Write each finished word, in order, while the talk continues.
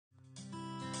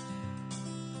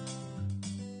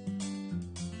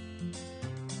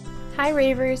Hi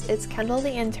Ravers, it's Kendall the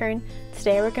intern.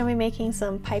 Today we're going to be making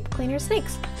some pipe cleaner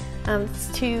snakes.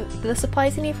 The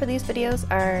supplies you need for these videos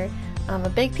are a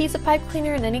big piece of pipe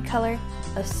cleaner in any color,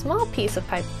 a small piece of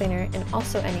pipe cleaner in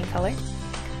also any color,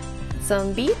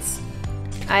 some beads,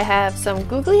 I have some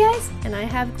googly eyes, and I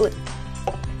have glue.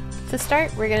 To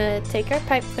start, we're going to take our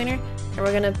pipe cleaner and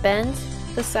we're going to bend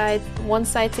the one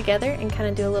side together and kind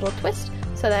of do a little twist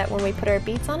so that when we put our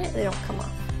beads on it, they don't come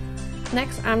off.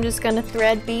 Next, I'm just going to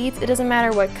thread beads. It doesn't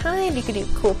matter what kind, you could do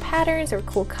cool patterns or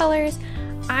cool colors.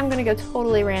 I'm going to go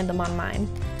totally random on mine.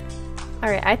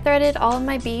 Alright, I threaded all of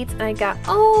my beads and I got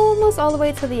almost all the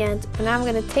way to the end. And now I'm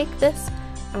going to take this,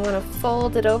 I'm going to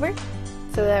fold it over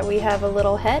so that we have a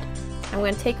little head. I'm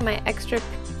going to take my extra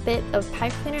bit of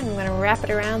pipe cleaner and I'm going to wrap it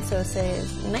around so it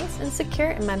stays nice and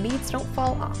secure and my beads don't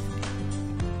fall off.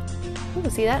 Ooh,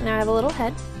 see that? Now I have a little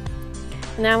head.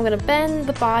 Now I'm going to bend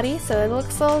the body so it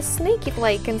looks all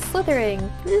snake-like and slithering.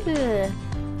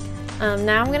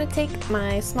 Now I'm going to take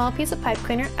my small piece of pipe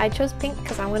cleaner. I chose pink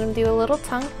because I'm going to do a little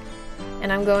tongue.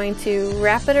 And I'm going to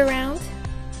wrap it around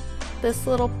this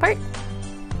little part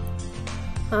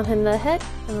on the head.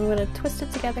 And I'm going to twist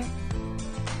it together.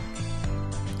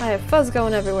 I have fuzz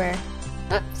going everywhere.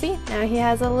 Oh, see? Now he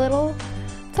has a little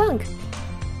tongue.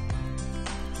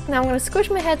 Now I'm going to squish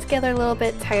my head together a little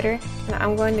bit tighter, and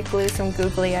I'm going to glue some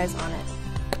googly eyes on it.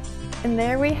 And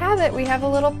there we have it! We have a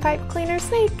little pipe cleaner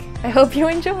snake! I hope you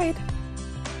enjoyed!